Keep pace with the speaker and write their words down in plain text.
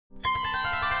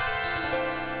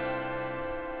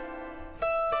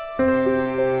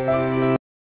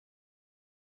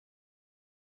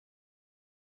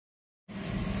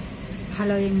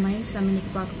Hello young minds, நம்ம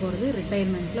இன்னைக்கு பார்க்க போறது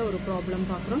ரிட்டையர்மென்ட்ல ஒரு ப்ராப்ளம்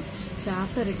பார்க்கறோம். சோ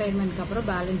ஆஃப்டர் ரிட்டையர்மென்ட்க்கு அப்புறம்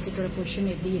பேலன்ஸ் ஷீட்டோட பொசிஷன்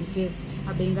எப்படி இருக்கு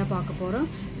அப்படிங்கறத பார்க்க போறோம்.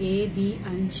 A, B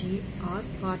and G are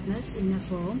partners in a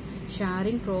firm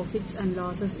sharing profits and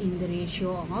losses in the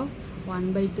ratio of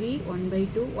 1/3,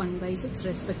 1/2, 1/6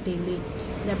 respectively.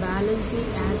 The balance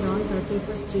sheet as on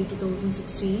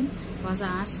 31/3/2016 was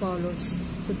as follows.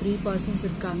 So 3 persons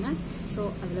இருக்காங்க. So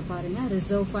அதுல பாருங்க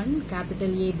reserve fund,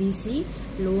 capital ABC,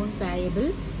 loan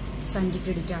payable, sundry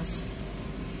creditors,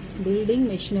 building,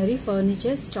 machinery,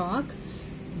 furniture, stock,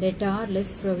 debtor,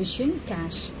 less provision,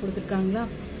 cash கொடுத்திருக்காங்களா.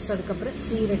 So அதுக்கு அப்புறம் C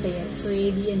retire. So A,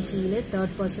 B and C ல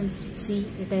third person C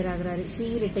retire ஆகுறாரு. C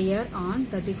retire on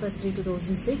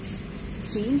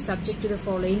 31/3/2016 subject to the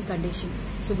following condition.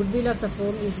 So goodwill of the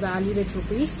firm is valued at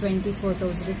rupees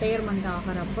 24,000. retirement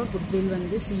ஆகறப்ப goodwill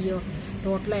வந்து CEO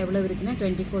டோட்டலா எவ்வளவு இருக்குன்னா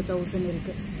 24,000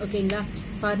 இருக்கு. ஓகேங்களா.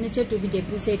 furniture to be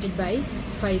depreciated by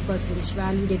 5%.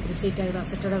 value depreciate ஆகுது.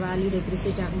 அசெட்டோட value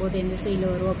depreciate ஆகும்போது எந்த சைடுல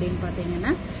வரும் அப்படின்னு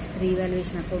பாத்தீங்கன்னா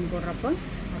revaluation account போடுறப்ப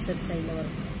asset சைடுல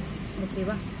வரும்.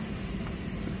 ஓகேவா.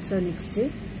 சோ நெக்ஸ்ட்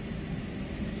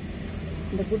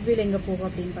இந்த goodwill எங்க போகும்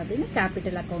அப்படின்னு பாத்தீங்கன்னா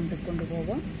capital accountக்கு கொண்டு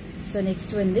போவோம். சோ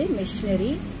நெக்ஸ்ட் வந்து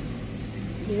machinery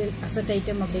இது asset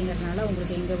item அப்படிங்கறதுனால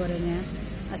உங்களுக்கு எங்க வருங்க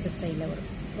asset சைடுல வரும்.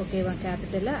 ஓகேவா.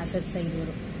 கேபிட்டல்ல asset சைடு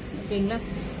வரும். ஓகேங்களா.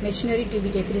 machinery to be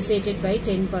depreciated by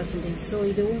 10%. so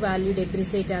இதுவும் value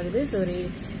depreciate ஆகுது. so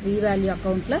revalue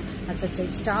accountல asset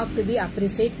side. stock to be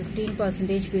appreciate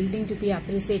 15%, building to be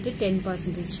appreciated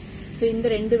 10%. so இந்த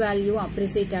ரெண்டு வேல்யூ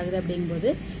appreciate ஆகுது அப்படிங்கும்போது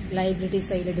liability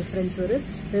சைடுல டிஃபரன்ஸ் வரும்.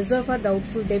 reserve for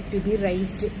doubtful debt to be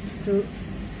raised to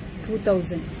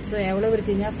 2000. so எவ்வளவு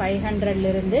இருக்குங்க 500 ல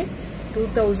இருந்து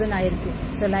 2000 ஆயிருக்கு.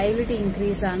 so liability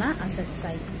increase ஆனா asset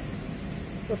side.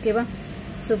 ஓகேவா.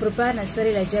 so prepare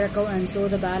necessary ledger account and show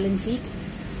the balance sheet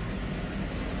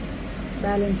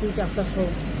of the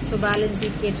firm. so balance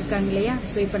sheet கேட்டிருக்காங்க இல்லையா.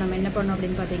 so இப்போ நம்ம என்ன பண்ணோம்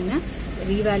அப்படின்னு பாத்தீங்கன்னா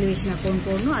revaluation account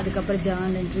போடணும். அதுக்கப்புறம்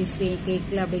journal entries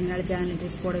கேட்கல அப்படிங்கறனால journal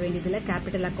entries போட வேண்டியதில்ல.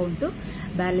 capital account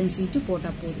balance sheet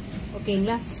போட்டா போதும்.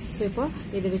 ஓகேங்களா. so இப்போ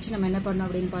இதை வச்சு நம்ம என்ன பண்ணோம்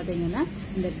அப்படின்னு பாத்தீங்கன்னா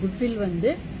இந்த goodwill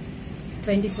வந்து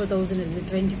 24,000 இருக்கு.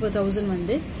 24,000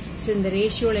 வந்து so இந்த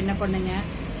ரேஷியோல என்ன பண்ணுங்க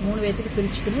 3 பேருக்கு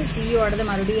பிரிச்சுக்கணும். சிஓட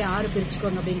மறுபடியும் 6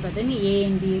 பிரிச்சுக்குவாங்க அப்படின்னு பார்த்தீங்கன்னா A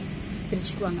and B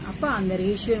பிரிச்சுக்குவாங்க. அப்ப அந்த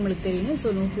ரேஷியோ உங்களுக்கு தெரியணும். So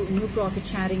new profit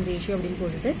sharing ratio அப்படின்னு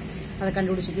போட்டுட்டு அதை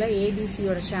கண்டுபிடிச்சிக்கலாம்.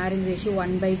 ஏபிசியோட ஷேரிங் ரேஷியோ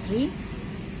 1/3,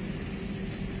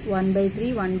 1/3,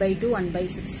 1/2,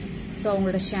 1/6. ஸோ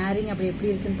அவங்களோட ஷேரிங் அப்படி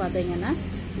எப்படி இருக்குன்னு பார்த்தீங்கன்னா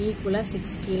ஈக்குவலா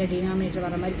 6 கீழே டினாமினேட்டர்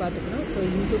வர மாதிரி பார்த்துக்கணும். ஸோ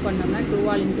இன்டூ பண்ணோம்னா 2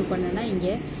 ஆல் இன்டூ பண்ணனா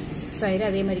இங்கே 6 ஆயிரும்.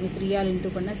 அதே மாதிரி 3 ஆல் இன்டூ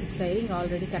பண்ணா 6 ஆயிரும். இங்க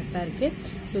ஆல்ரெடி கரெக்டா இருக்கு.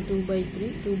 ஸோ 2/3,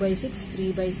 2/6,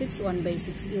 3/6,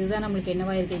 1/6. இதுதான் நம்மளுக்கு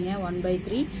என்னவா இருக்குங்க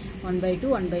 1/3, 1/2,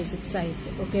 1/6 ஆயிருக்கு.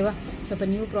 ஓகேவா. ஸோ இப்போ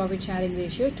நியூ ப்ராஃபிட் ஷேரிங்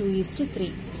ரேஷியோ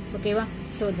 2:3. ஓகேவா.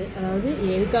 ஸோ அதாவது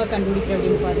எதுக்காக கண்டுபிடிக்கிற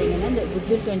அப்படின்னு பாத்தீங்கன்னா இந்த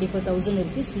குட்வில் 24,000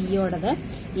 இருக்கு. சிஓட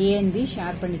A and B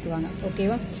ஷேர் பண்ணிக்குவாங்க.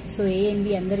 ஓகேவா. ஸோ A and B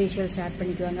எந்த ரேஷியோ ஷேர்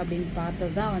பண்ணிக்குவாங்க அப்படின்னு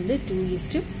பார்த்தது தான் வந்து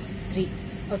 2:3.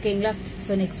 ஓகேங்களா.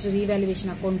 ஸோ நெக்ஸ்ட்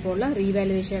ரீவேல்யூவேஷன் அக்கௌண்ட் போடலாம்.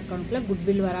 ரீவேல்யூவேஷன் அக்கௌண்ட்ல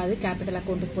குட்வில் வராது, கேபிட்டல்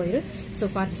அக்கௌண்ட்டுக்கு போயிடும். ஸோ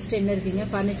ஃபர்ஸ்ட் என்ன இருக்குங்க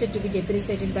furniture to be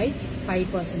டெப்ரிசியேட்டட் by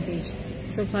 5%.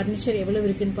 So furniture எவ்வளவு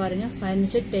இருக்குன்னு பாருங்க.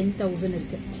 ஃபர்னிச்சர் 10,000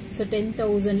 இருக்கு. ஸோ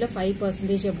 10,000ல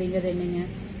 5% அப்படிங்கிறது என்னங்க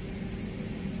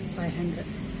 500.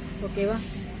 ஓகேவா.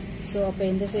 ஸோ அப்போ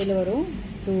எந்த சைடில் வரும்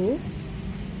 2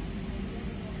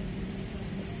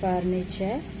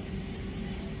 ஃபர்னிச்சர்.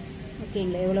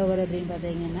 ஓகேங்களா. எவ்வளோ வரும் அப்படின்னு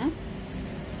பார்த்தீங்கன்னா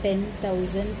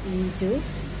 10,000 into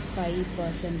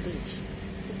 5%.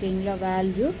 ஓகேங்களா.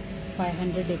 வேல்யூ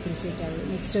 500 depreciate ஆகுது.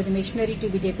 நெக்ஸ்ட் வந்து machinery to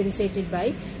be depreciated by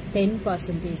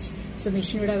 10%. So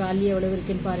மிஷினோட வேல்யூ எவ்வளவு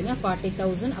இருக்குன்னு பாருங்க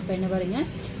 40,000. அப்போ என்ன பாருங்க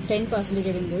 10%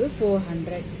 அப்படிங்கும்போது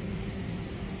 400.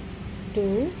 to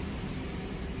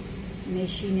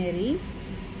machinery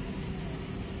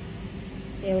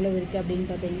எவ்வளவு இருக்கு அப்படின்னு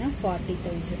பார்த்தீங்கன்னா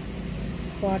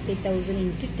 40,000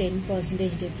 into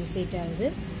 10% depreciate ஆகுது.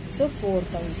 so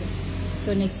 4,000. so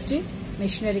next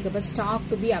machinery க்கு stock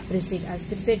to be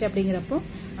appreciate அப்படிங்கறப்போ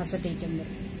asset item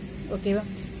வரும். ஓகேவா.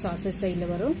 so asset சைடுல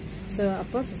வரும். so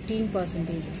அப்போ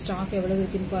 15% stock எவ்வளவு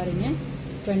இருக்குன்னு பாருங்க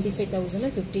 25,000ல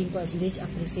 15%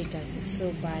 appreciate ஆகுது. so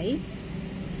by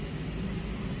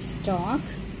stock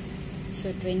so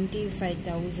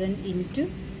 25,000 into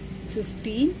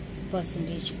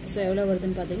 15%. so எவ்வளவு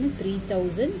வருதுன்னு பாத்தீங்கன்னா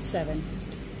 3,700.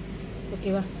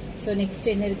 ஓகேவா. so next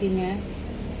என்ன இருக்குங்க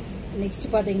next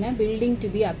பாத்தீங்கன்னா building to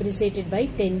be appreciated by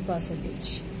 10%.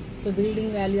 so building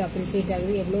value appreciate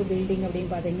ஆகுது. எவ்வளவு building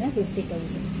அப்படின்னு பாத்தீங்கன்னா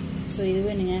 50,000. so இதுவே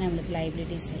என்னங்க நம்மளுக்கு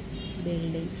liability side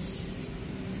buildings.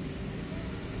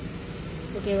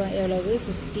 ஓகேவா. எவ்வளவு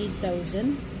 50,000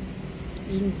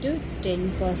 into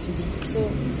 10%. So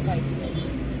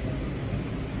 5,000.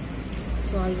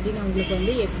 ஸோ ஆல்ரெடி நான் உங்களுக்கு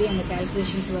வந்து எப்படி அந்த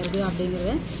கால்குலேஷன்ஸ் வருது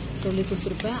அப்படிங்கிறத சொல்லி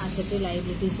கொடுத்துருப்பேன். அசெட்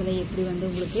லைபிலிட்டிஸ் எல்லாம் எப்படி வந்து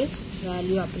உங்களுக்கு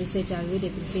வேல்யூ அப்ரிசியேட் ஆகுது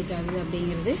டெப்ரிசியேட் ஆகுது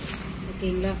அப்படிங்கிறது.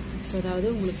 ஓகேங்களா? ஸோ அதாவது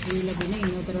உங்களுக்கு புரியல அப்படின்னா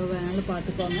இன்னொரு தடவை வேணாலும்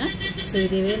பார்த்துக்கோங்க. ஸோ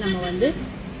இதுவே நம்ம வந்து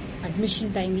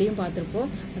அட்மிஷன் டைம்லையும் பார்த்துருப்போம்.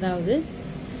 அதாவது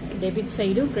டெபிட்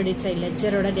சைடும் credit side,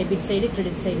 லெட்ஜரோட debit side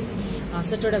credit side,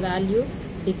 அசட்டோட value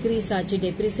degrees ஆச்சு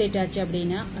டெப்ரிசியேட் ஆச்சு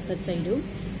அப்படின்னா அசட் சைடும்,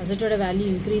 அசட்டோட வேல்யூ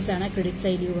இன்க்ரீஸ் ஆனா கிரெடிட்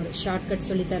சைடையும் வரும். ஷார்ட்கட்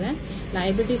சொல்லித்தரேன்.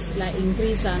 லைபிலிட்டிஸ்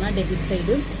இன்க்ரீஸ் ஆனா டெபிட்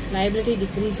சைடும், லைபிலிட்டி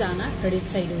டிக்ரீஸ் ஆனா கிரெடிட்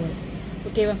சைடும் வரும்.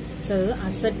 ஓகேவா? ஸோ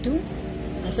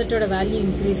அசட்டோட வேல்யூ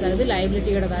இன்க்ரீஸ் ஆகுது,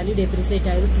 லைபிலிட்டியோட வேல்யூ டெப்ரிசியேட்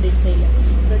ஆகுது கிரெடிட் சைடில்.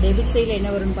 இப்போ டெபிட் சைடில் என்ன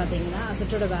வரும்னு பார்த்தீங்கன்னா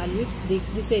அசட்டோட வேல்யூ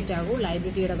டிக்ரிசியேட் ஆகும்,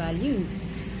 லைபிலிட்டியோட வேல்யூ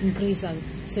இன்க்ரீஸ் ஆகும்.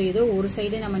 ஸோ ஏதோ ஒரு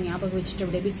சைடே நம்ம ஞாபகம்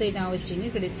வச்சுட்டோம். டெபிட் சைடு நான் வச்சுட்டீங்க,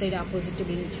 கிரெடிட் சைடு ஆப்போசிட்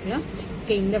அப்படின்னு வச்சுக்கலாம்.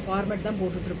 ஓகே, இந்த ஃபார்மேட் தான்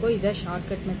போட்டுட்டு இருக்கோம். இதான்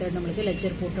ஷார்ட்கட் மெத்தட். நம்மளுக்கு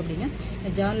லெட்ஜர் போட்டு அப்படிங்க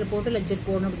ஜேர்னல் போட்டு லெட்ஜர்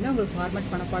போடணும் அப்படின்னா உங்களுக்கு ஃபார்மேட்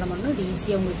பணப்பாடம் பண்ணணும். இது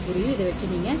ஈஸியாக உங்களுக்கு புரியும். இதை வச்சு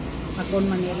நீங்கள் அக்கௌண்ட்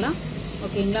பண்ணிடலாம்.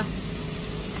 ஓகேங்களா?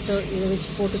 ஸோ இதை வச்சு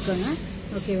போட்டுக்கோங்க.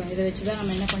 ஓகேவா? இதை வச்சு தான்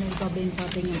நம்ம என்ன பண்ணியிருக்கோம் அப்படின்னு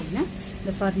பார்த்தீங்க அப்படின்னா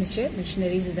இந்த ஃபர்னிச்சர்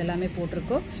மிஷினரிஸ் இதெல்லாமே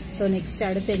போட்டிருக்கோம். ஸோ நெக்ஸ்ட்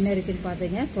அடுத்து என்ன இருக்குன்னு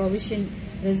பார்த்தீங்க, provision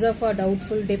reserve for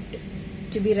doubtful dept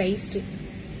to be raised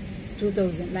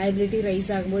 2000. Liability rice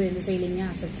ஆகும்போது எந்த சைட்லிங்க?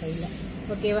 அசட் சைடில்.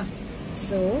 ஓகேவா?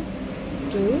 So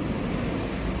to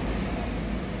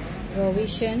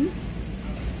provision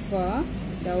for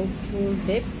doubtful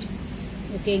டெப்ட்.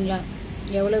 ஓகேங்களா?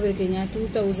 எவ்வளவு இருக்குங்க?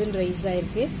 2000 ரைஸ்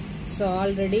ஆயிருக்கு. ஸோ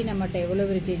ஆல்ரெடி நம்மகிட்ட எவ்வளவு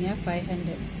இருக்குங்க?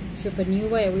 500. ஸோ இப்போ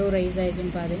நியூவாக எவ்வளோ ரைஸ்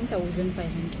ஆயிருக்குன்னு பாருங்க,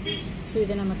 1500. ஸோ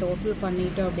இதை நம்ம டோட்டல்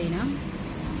பண்ணிட்டோம் அப்படின்னா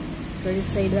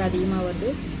கிரெடிட் சைடு அதிகமாக வருது.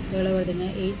 எவ்வளோ வருதுங்க?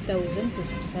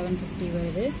 8750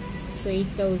 வருது. ஸோ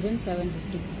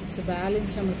 8750. ஸோ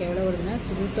பேலன்ஸ் நமக்கு எவ்வளோ வருதுன்னா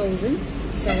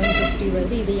 2750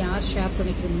 வருது. இதை யார் ஷேர்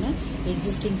பண்ணிக்கணும்னா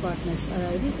எக்ஸிஸ்டிங் பார்ட்னர்ஸ்,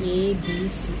 அதாவது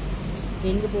ஏபிசி.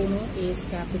 எங்கே போகணும்? ஏஸ்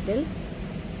கேபிட்டல்,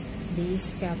 பிஸ்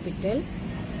கேபிட்டல்,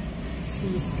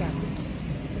 சிஸ் கேபிட்டல்.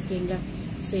 ஓகேங்களா?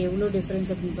 ஸோ எவ்வளோ டிஃபரன்ஸ்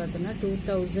அப்படின்னு பார்த்தோம்னா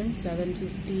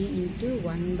 2750 இன்ட்டு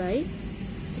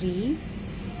 1/3,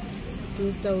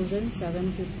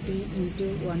 2750 into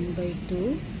 1/2,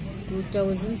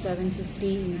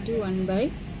 2750 into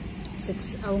 1/6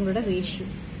 அவங்களோட ரேஷியோ.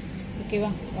 ஓகேவா?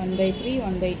 1/3,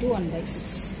 1/2,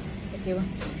 1/6. ஓகேவா?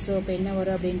 ஸோ இப்போ என்ன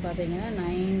வரும் அப்படின்னு பார்த்தீங்கன்னா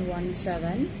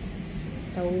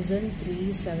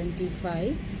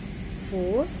 917,375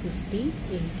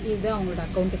 458. இதுதான் அவங்களோட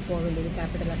அக்கௌண்ட்டுக்கு போக வேண்டியது,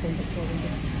 கேபிட்டல் அக்கௌண்ட்டுக்கு போக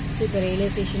வேண்டியது. ஸோ இப்போ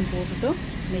ரியலைசேஷன் போட்டுட்டோம்.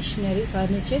 Machinery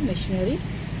furniture machinery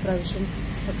provision.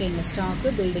 ஓகேங்களா? ஸ்டாக்கு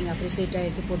பில்டிங் அப்ரிசியேட்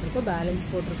ஆகிருக்கு போட்டிருக்கோம், பேலன்ஸ்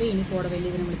போட்டிருக்கோம். இனி போட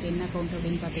வேண்டியது நம்மளுக்கு என்ன அக்கௌண்ட்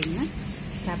அப்படின்னு பார்த்தீங்கன்னா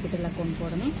கேபிட்டல் அக்கௌண்ட்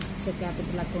போடணும். So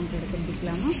capital account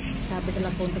எடுத்துக்கிக்கலாமா? கேபிட்டல்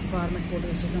அக்கௌண்ட்டுக்கு ஃபார்மேட் போட்டு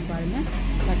வச்சுருக்கோம் பாருங்கள்.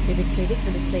 Debit side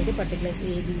credit side particulars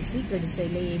ABC, credit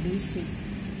சைடில் ஏபிசி.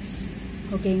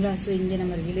 ஓகேங்களா? ஸோ இங்கே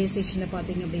நம்ம ரியலைசேஷனில்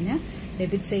பார்த்தீங்க அப்படின்னா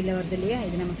டெபிட் சைடில் வருது இல்லையா,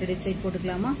 இது நம்ம கிரெடிட் சைடு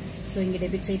போட்டுக்கலாமா? ஸோ இங்கே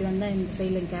டெபிட் சைடு வந்தால் இந்த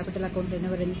சைடில் கேபிட்டல் அக்கௌண்ட்டில் என்ன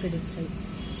வருது? Credit side.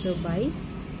 So by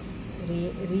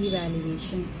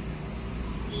revaluation,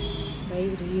 by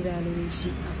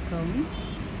revaluation account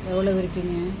எவ்வளோ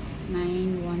இருக்குங்க?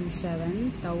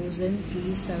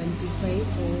 917,375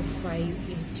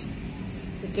 458.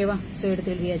 ஓகேவா? ஸோ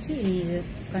எடுத்து எழுதியாச்சு. இனி இது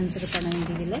கன்சிடர் பண்ண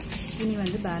வேண்டியதில்லை. இனி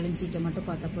வந்து பேலன்ஸ் ஷீட்டை மட்டும்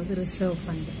பார்த்தா போது ரிசர்வ்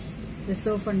ஃபண்டு.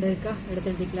 ரிசர்வ் ஃபண்டு இருக்கா? எடுத்து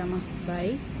எழுதிக்கலாமா? By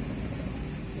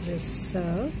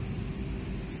reserve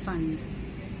fund.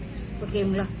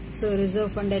 ஓகேங்களா? ஸோ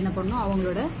ரிசர்வ் ஃபண்ட் என்ன பண்ணணும்?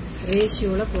 அவங்களோட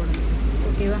ரேஷியோவில் போடணும்.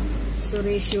 ஓகேவா? ஸோ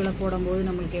ரேஷியோவில் போடும்போது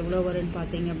நம்மளுக்கு எவ்வளோ வரும்னு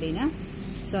பார்த்தீங்க அப்படின்னா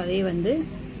ஸோ அதே வந்து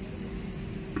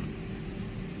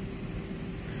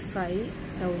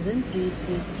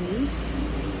 5,333,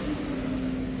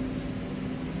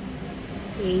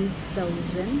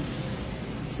 8,000.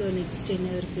 ஸோ நெக்ஸ்ட் என்ன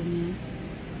இருக்குங்க?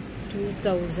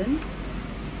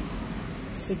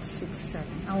 2,667.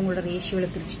 அவங்களோட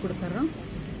ரேஷியோவில் பிரித்து கொடுத்துட்றோம்.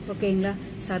 ஓகேங்களா?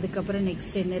 ஸோ அதுக்கப்புறம்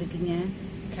நெக்ஸ்ட் என்ன இருக்குங்க?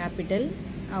 கேபிட்டல்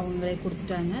அவங்களே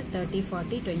கொடுத்துட்டாங்க 30,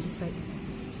 40, 25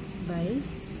 பை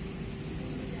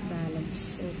பேலன்ஸ்.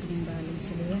 ஓப்பனிங் பேலன்ஸ்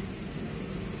இல்லையா?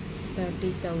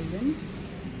 30,000,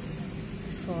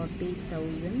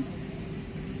 40,000,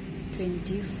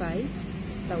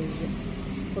 25,000.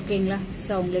 ஓகேங்களா? ஸோ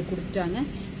அவங்களே கொடுத்துட்டாங்க.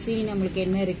 சரி, நம்மளுக்கு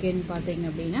என்ன இருக்குன்னு பார்த்தீங்க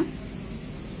அப்படின்னா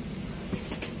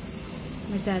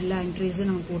மற்ற எல்லா என்ட்ரிஸும்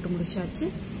நம்ம போட்டு முடிச்சாச்சு.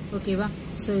 ஓகேவா?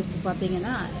 ஸோ இப்போ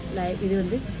பார்த்தீங்கன்னா இது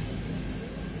வந்து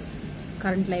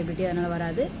கரண்ட் லைபிலிட்டி, அதனால்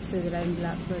வராது. ஸோ இதில்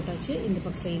போட்டாச்சு. இந்த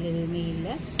பக்கம் சைடில் எதுவுமே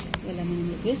இல்லை, எல்லாமே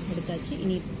நம்மளுக்கு எடுத்தாச்சு.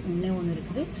 இனி ஒன்றே ஒன்று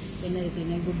இருக்குது. என்ன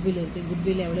இருக்குங்க? குட்வில் இருக்குது.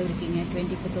 குட்வில் எவ்வளோ இருக்குங்க?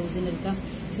 24,000 இருக்கா?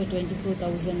 ஸோ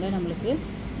 24,000 நம்மளுக்கு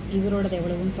இவரோடது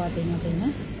எவ்வளவுன்னு பார்த்தீங்க அப்படின்னா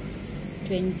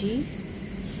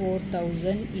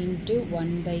 24,000 இன்ட்டு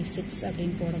 1/6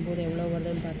 அப்படின்னு போடும்போது எவ்வளோ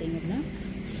வருதுன்னு பார்த்தீங்கன்னா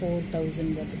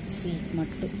 4,000 வருது. சி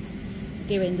மட்டும்.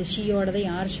 ஓகேவா இந்த ஷீயோட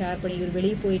யார் ஷேர் பண்ணி இவர்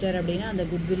வெளியே போயிட்டார் அப்படின்னா அந்த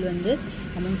குட்வில் வந்து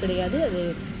அமௌண்ட் கிடையாது அது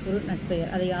ஒரு நட்பெயர்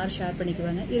அதை யார் ஷேர்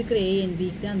பண்ணிக்குவாங்க இருக்கிற A and B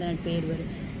க்கு தான் அந்த நட்பெயர்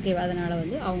வரும் ஓகேவா அதனால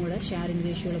வந்து அவங்களோட ஷேரிங்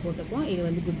ரேஷியோவில் போட்டுப்போம் இது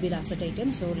வந்து goodwill asset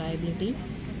item so liability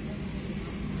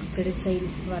credit side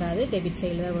வராது டெபிட்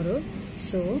சைடில் தான் வரும்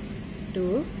ஸோ டு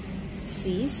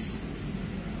சீஸ்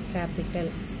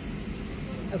கேபிட்டல்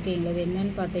ஓகேங்களா இது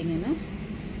என்னன்னு பார்த்தீங்கன்னா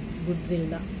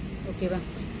குட்வில் தான் ஓகேவா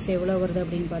ஸோ எவ்வளோ வருது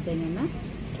அப்படின்னு பார்த்தீங்கன்னா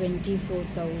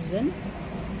 24,000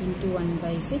 into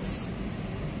 1/6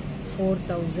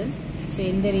 4,000 ஸோ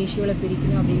எந்த ரேஷியோவில்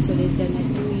பிரிக்கணும் அப்படின்னு சொல்லியிருக்காங்க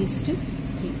 2:3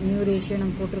 நியூ ரேஷியோ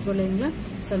நம்ம போட்டிருக்கோம் இல்லைங்களா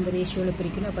ஸோ அந்த ரேஷியோவில்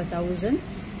பிரிக்கணும் அப்போ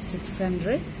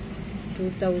 1,600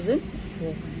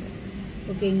 2,400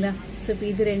 ஓகேங்களா ஸோ இப்போ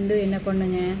இது ரெண்டும் என்ன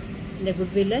பண்ணுங்க இந்த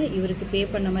குட்வில்ல இவருக்கு பே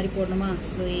பண்ண மாதிரி போடணுமா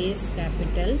so ace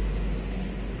capital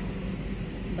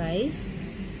by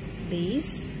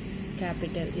tease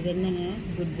capital இது என்னங்க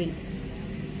குட்வில்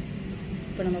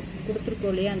இப்போ நம்ம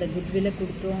கொடுத்துருக்கோம் இல்லையா அந்த குட்வில்லை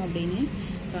கொடுத்தோம் அப்படின்னு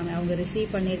அவங்க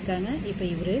ரிசீவ் பண்ணியிருக்காங்க இப்போ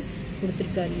இவர்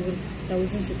கொடுத்துருக்காரு இவர்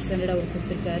 1,600 அவர்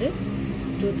கொடுத்துருக்காரு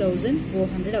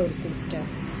 2,400 அவர் கொடுத்துட்டார்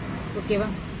ஓகேவா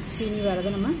சீனி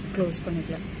வரதை நம்ம க்ளோஸ்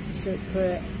பண்ணிக்கலாம் ஸோ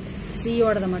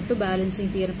சியோடதை மட்டும்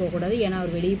பேலன்சிங் கிளியர் போகக்கூடாது ஏன்னா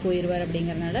அவர் வெளியே போயிடுவார்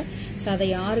அப்படிங்கறனால ஸோ அதை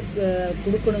யாருக்கு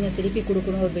கொடுக்கணுங்க திருப்பி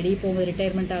கொடுக்கணும் அவர் வெளியே போகும்போது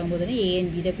ரிட்டையர்மெண்ட் ஆகும்போதுன்னு A and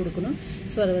B தான் கொடுக்கணும்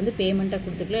ஸோ அதை வந்து பேமெண்ட்டாக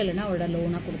கொடுத்துக்கலாம் இல்லைன்னா அவரோட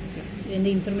லோனாக கொடுத்துக்கலாம் எந்த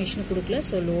இன்ஃபர்மேஷனும் கொடுக்கல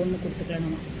ஸோ லோன்னு கொடுத்துக்கலாம்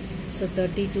நம்ம ஸோ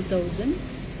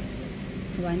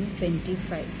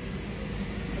 32,125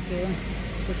 ஓகேவா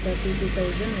ஸோ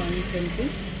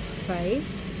 32,125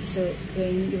 ஸோ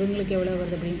இவங்களுக்கு எவ்வளோ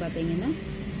வருது அப்படின்னு பார்த்தீங்கன்னா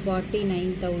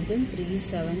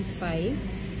 49,375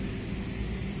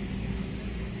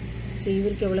 ஸோ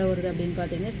இவருக்கு எவ்வளோ வருது அப்படின்னு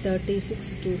பார்த்தீங்கன்னா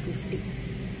 36,250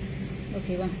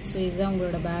 ஓகேவா ஸோ இதுதான்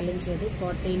உங்களோட பேலன்ஸ் வருது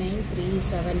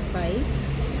 49,375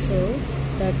 ஸோ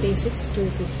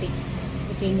 36,250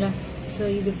 ஓகேங்களா ஸோ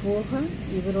இது போக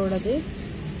இவரோடது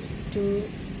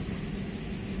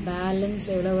பேலன்ஸ்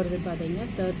எவ்வளோ வருது பார்த்தீங்கன்னா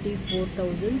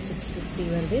 34,650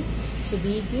 வருது ஸோ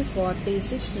பிக்கு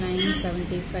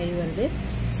 46,975 வருது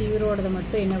ஸோ இவரோடது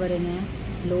மட்டும் என்ன வருங்க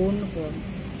லோன் போடும்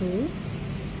டூ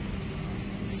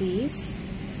சீஸ்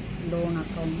லோன்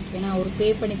அக்கௌண்ட் ஏன்னா அவர் பே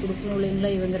பண்ணி கொடுக்கணும் இல்லைங்களா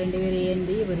இவங்க ரெண்டு பேரும் A and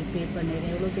B இவருக்கு பே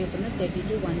பண்ணிடுறேன் எவ்வளோ பே பண்ணால்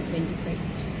 32,125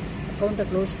 அக்கௌண்ட்டை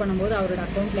க்ளோஸ் பண்ணும்போது அவரோட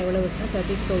அக்கௌண்ட்டில் எவ்வளோ இருக்குன்னா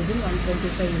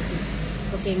 32,125 இருக்குது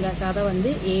ஓகேங்களா ஸோ அதை வந்து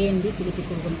A and B திருப்பி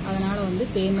கொடுக்கணும் அதனால் வந்து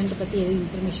பேமெண்ட் பற்றி எதுவும்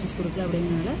இன்ஃபர்மேஷன்ஸ் கொடுக்கல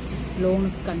அப்படிங்கிறனால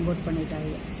லோனுக்கு கன்வெர்ட்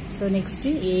பண்ணிட்டாங்க so next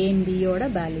A and Bயோட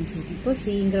balance sheet இப்போ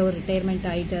சிங்கிற ஒரு ரிட்டையர்மெண்ட்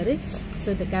ஆகிட்டாரு ஸோ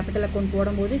இந்த கேபிட்டல் அக்கௌண்ட்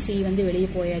போடும்போது சி வந்து வெளியே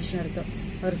போயாச்சுன்னு அர்த்தம்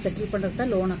அவர் செட்டில் பண்ணுறது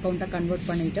தான் லோன் அக்கௌண்ட்டை கன்வெர்ட்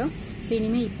பண்ணிட்டோம் ஸோ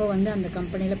இனிமேல் இப்போ வந்து அந்த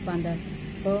கம்பெனியில் அந்த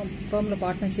ஃபேமில்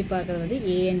பார்ட்னர்ஷிப் ஆகிறது வந்து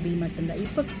A and B மட்டும்தான்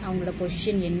இப்போ அவங்களோட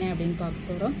பொசிஷன் என்ன அப்படின்னு பார்க்க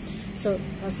போகிறோம் ஸோ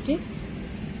ஃபஸ்ட்டு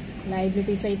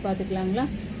லைபிலிட்டி சைட் பார்த்துக்கலாங்களா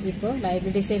இப்போ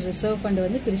லைபிலிட்டி சைட் ரிசர்வ் ஃபண்ட்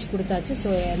வந்து பிரித்து கொடுத்தாச்சு ஸோ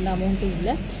எந்த அமௌண்ட்டும்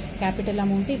இல்லை கேபிட்டல்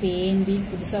அமௌண்ட்டு இப்போ A and B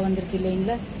புதுசாக வந்திருக்கு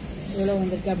இல்லைங்களா எவ்வளோ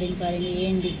வந்திருக்கு அப்படின்னு பாருங்க A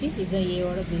and Bக்கு இதுதான்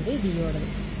ஏவோட இது பியோடது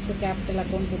ஸோ கேபிட்டல்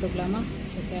அக்கௌண்ட் போட்டுக்கலாமா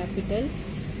ஸோ கேபிட்டல்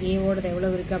ஏவோடது எவ்வளோ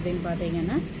இருக்குது அப்படின்னு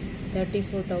பார்த்தீங்கன்னா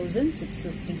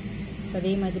 34,650 ஸோ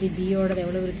அதே மாதிரி பியோடது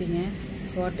எவ்வளோ இருக்குங்க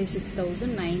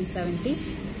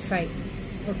 46,975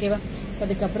 ஓகேவா ஸோ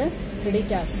அதுக்கப்புறம்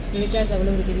கிரெடிட்டாஸ்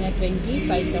எவ்வளோ இருக்குங்க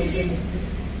 25,000 இருக்குது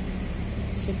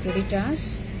ஸோ கிரெடிட்டாஸ்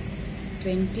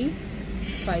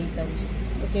 25,000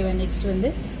 ஓகேவா நெக்ஸ்ட் வந்து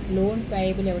லோன்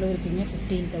பேயபிள் எவ்வளோ இருக்குங்க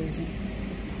 15,000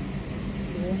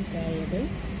 லோன் பேயபிள்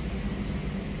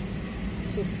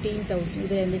 15,000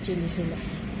 இதில் எந்த சேஞ்சஸ் இல்லை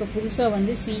இப்போ புதுசாக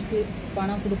வந்து சிக்கு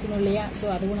பணம் கொடுக்கணும் இல்லையா ஸோ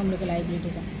அதுவும் நம்மளுக்கு லைபிலிட்டி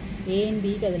தான் A and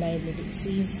Bக்கு அது லைபிலிட்டி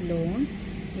சிஸ் லோன்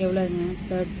எவ்வளோங்க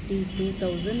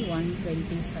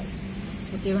 32,125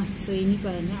 ஓகேவா ஸோ இனி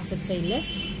பாருங்க அசட் சைடில்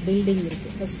பில்டிங்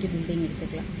இருக்குது ஃபர்ஸ்ட் பில்டிங்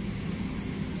எடுத்துக்கலாம்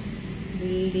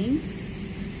பில்டிங்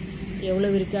எவ்வளோ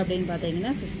இருக்குது அப்படின்னு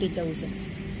பார்த்தீங்கன்னா 50,000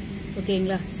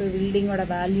 ஓகேங்களா ஸோ பில்டிங்கோட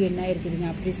வேல்யூ என்ன இருக்குதுங்க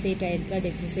அப்ரிசியேட் ஆயிருக்கா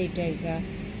டெப்ரிசியேட் ஆயிருக்கா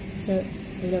ஸோ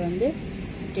இதில் வந்து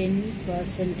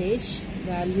 10%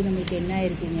 வேல்யூ நம்மளுக்கு என்ன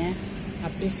இருக்குங்க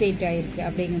அப்ரிசியேட் ஆயிருக்கு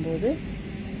அப்படிங்கும்போது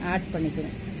ஆட்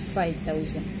பண்ணிக்கணும்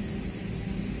 5,000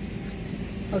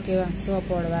 ஓகேவா ஸோ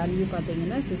அப்போட வேல்யூ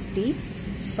பார்த்தீங்கன்னா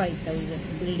 55,000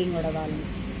 பில்டிங்கோட வேல்யூ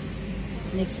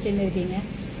நெக்ஸ்ட் என்ன இருக்கீங்க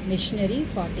மிஷினரி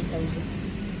 40,000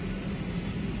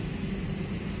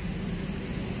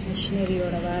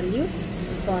 மிஷினரியோட வேல்யூ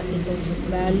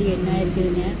 40,000 வேல்யூ என்ன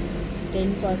இருக்குதுங்க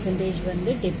 10%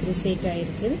 வந்து டெப்ரிசியேட்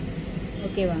ஆயிருக்கு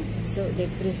ஓகேவா ஸோ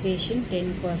டெப்ரிசியேஷன்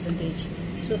 10%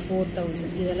 ஸோ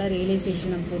 4,000 இதெல்லாம்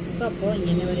ரியலைசேஷன் நம்ம போட்டிருக்கோம் அப்போ இங்கே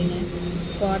என்ன வருங்க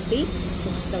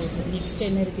 46,000 நெக்ஸ்ட்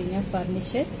என்ன இருக்குங்க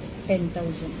ஃபர்னிச்சர்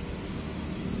 10,000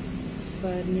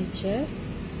 ஃபர்னிச்சர்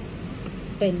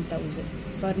 10,000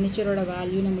 ஃபர்னிச்சரோட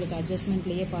வேல்யூ நம்மளுக்கு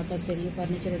அட்ஜஸ்ட்மெண்ட்லேயே பார்த்தா தெரியும்.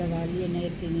 ஃபர்னிச்சரோட வேல்யூ என்ன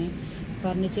இருக்குங்க,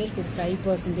 ஃபர்னிச்சர்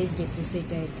 5%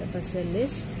 டெப்ரிசியேட் ஆயிருக்கு. அப்போ செல்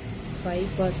இஸ்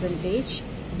 5%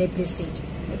 டெப்ரிசியேட்.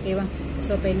 ஓகேவா? ஸோ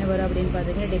அப்போ என்ன வரும் அப்படின்னு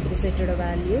பார்த்தீங்கன்னா டெப்ரிசியேட்டோட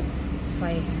வேல்யூ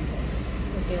 500.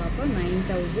 ஓகேவா? அப்போ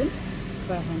 9500.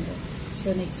 ஸோ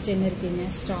நெக்ஸ்ட் என்ன இருக்குங்க,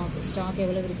 ஸ்டாக்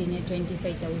எவ்வளோ இருக்குங்க,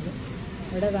 25,000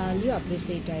 ஓட வேல்யூ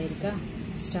அப்ரிசியேட் ஆயிருக்கா.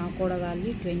 ஸ்டாக்கோட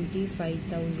வேல்யூ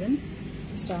 25,000.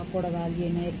 ஸ்டாக்கோட வேல்யூ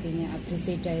என்ன இருக்குங்க,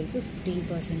 அப்ரிசியேட் ஆயிருக்கு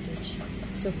 15%.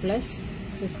 So plus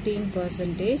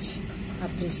 15%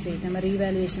 appreciate. நம்ம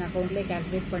ரீவேல்யூவேஷன் அக்கௌண்ட்லேயே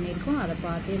கால்குலேட் பண்ணியிருக்கோம், அதை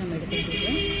பார்த்தே நம்ம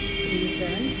எடுத்துக்கிட்டோம்.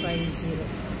 3750.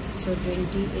 ஸோ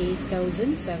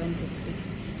 28,750.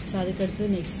 ஸோ அதுக்கடுத்து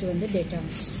நெக்ஸ்ட் வந்து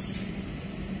டெட்டாஸ்.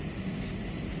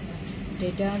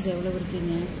 டெட்டாஸ் எவ்வளோ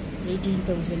இருக்குங்க,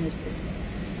 18,000 இருக்குது.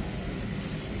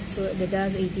 So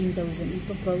debtors 18,000.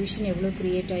 இப்போ ப்ரொவிஷன் எவ்வளோ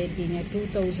க்ரியேட் ஆகிருக்கீங்க,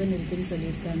 2,000 இருக்குதுன்னு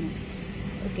சொல்லியிருக்காங்க.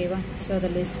 ஓகேவா? ஸோ அதை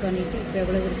லெஸ் பண்ணிவிட்டு இப்போ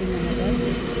எவ்வளோ இருக்குங்க,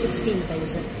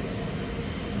 16,000.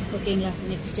 ஓகேங்களா?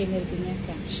 நெக்ஸ்ட் என்ன இருக்குங்க,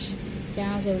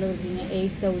 கேஷ் எவ்வளோ இருக்குங்க,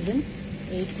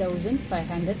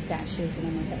 8,500 கேஷ் இருக்குது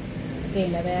நம்மகிட்ட.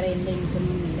 ஓகேங்களா? வேறு எந்த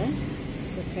இன்கமும் இல்லை.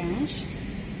 So cash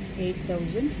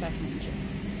 8,500.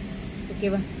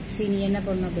 ஓகேவா? சரி, நீ என்ன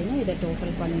பண்ணணும் அப்படின்னா இதை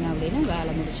டோட்டல் பண்ணணும் அப்படின்னா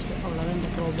வேலை முடிச்சுட்டு அவ்வளோதான். இந்த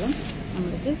ப்ராப்ளம்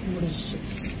நம்மளுக்கு முடிச்சிச்சு.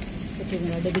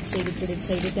 ஓகேங்களா? Debit side credit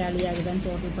side tally ஆகுதான்னு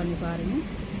டோட்டல் பண்ணி பாருங்கள்.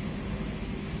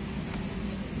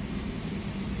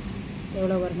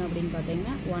 எவ்வளோ வருங்க அப்படின்னு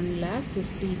பார்த்தீங்கன்னா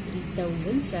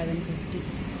 1,53,750.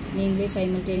 நீங்களே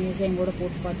சைமல்டேனியஸாக எங்கூட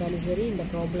போட்டு பார்த்தாலும் சரி, இந்த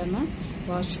ப்ராப்ளமை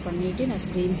வாட்ச் பண்ணிவிட்டு நான்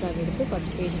ஸ்க்ரீன்ஷாட் எடுத்து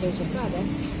ஃபஸ்ட் பேஜில் வச்சுருக்கேன், அதை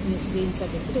நீங்கள்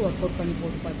ஸ்க்ரீன்ஷாட் எடுத்துகிட்டு ஒர்க் அவுட் பண்ணி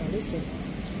போட்டு பார்த்தாலும் சரி.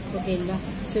 ஓகேங்களா?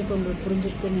 ஸோ இப்போ உங்களுக்கு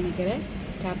புரிஞ்சிருக்குன்னு நினைக்கிறேன்.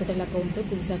 கேபிட்டல் அக்கௌண்ட்டு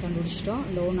புதுசாக கண்டுபிடிச்சிட்டோம்.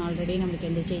 லோன் ஆல்ரெடி நம்மளுக்கு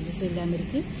எந்த சேஞ்சஸும் இல்லாமல்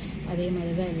இருக்குது. அதே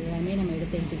மாதிரி தான் எல்லாமே நம்ம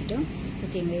எடுத்துக்கிட்டோம்.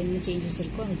 ஓகேங்களா? என்ன சேஞ்சஸ்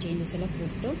இருக்கோ அந்த சேஞ்சஸ் எல்லாம்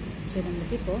போட்டுட்டோம். ஸோ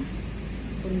நம்மளுக்கு இப்போது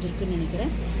புரிஞ்சிருக்குன்னு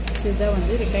நினைக்கிறேன். ஸோ இதான்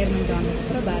வந்து ரிட்டையர்மெண்ட்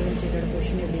ஆனதுக்கப்புறம் பேலன்ஸ் ஷீட்டோட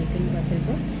பொசிஷன் எப்படி இருக்குன்னு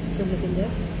பார்த்துருக்கோம். ஸோ உங்களுக்கு இந்த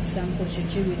சம்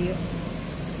பிடிச்சிருச்சு வீடியோ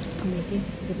உங்களுக்கு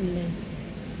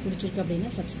பிடிச்சிருக்கு அப்படின்னா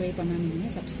சப்ஸ்கிரைப்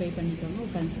பண்ணாமல் சப்ஸ்கிரைப் பண்ணிக்கோங்க.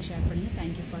 உங்கள் ஃப்ரெண்ட்ஸுக்கு ஷேர் பண்ணுங்கள்.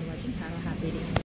 தேங்க்யூ ஃபார் வாட்சிங். Have a happy day.